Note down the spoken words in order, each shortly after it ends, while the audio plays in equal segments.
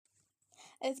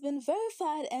It's been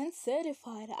verified and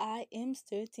certified. I am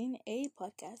starting a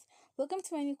podcast. Welcome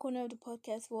to my new corner of the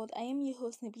podcast world. I am your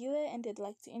host Nabila, and I'd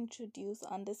like to introduce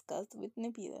Undiscussed with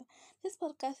Nabila. This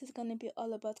podcast is going to be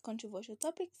all about controversial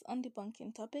topics,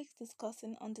 undebunking topics,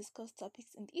 discussing undiscussed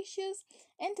topics and issues,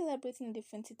 and elaborating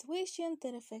different situations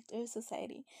that affect our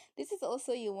society. This is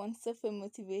also your one stop for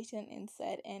motivation,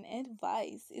 insight, and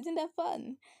advice. Isn't that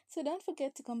fun? So don't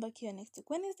forget to come back here next week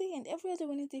Wednesday and every other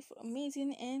Wednesday for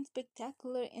amazing and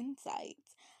spectacular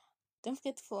insights. Don't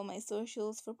forget to follow my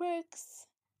socials for perks.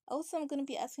 Also, I'm gonna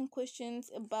be asking questions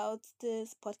about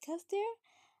this podcast there,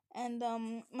 and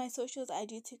my socials,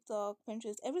 IG, TikTok,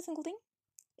 Pinterest, every single thing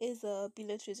is Bela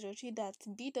 303. That's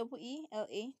BEELA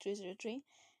 303.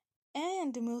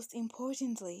 And most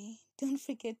importantly, don't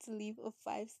forget to leave a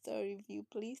 5-star review,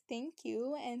 please. Thank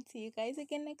you, and see you guys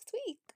again next week.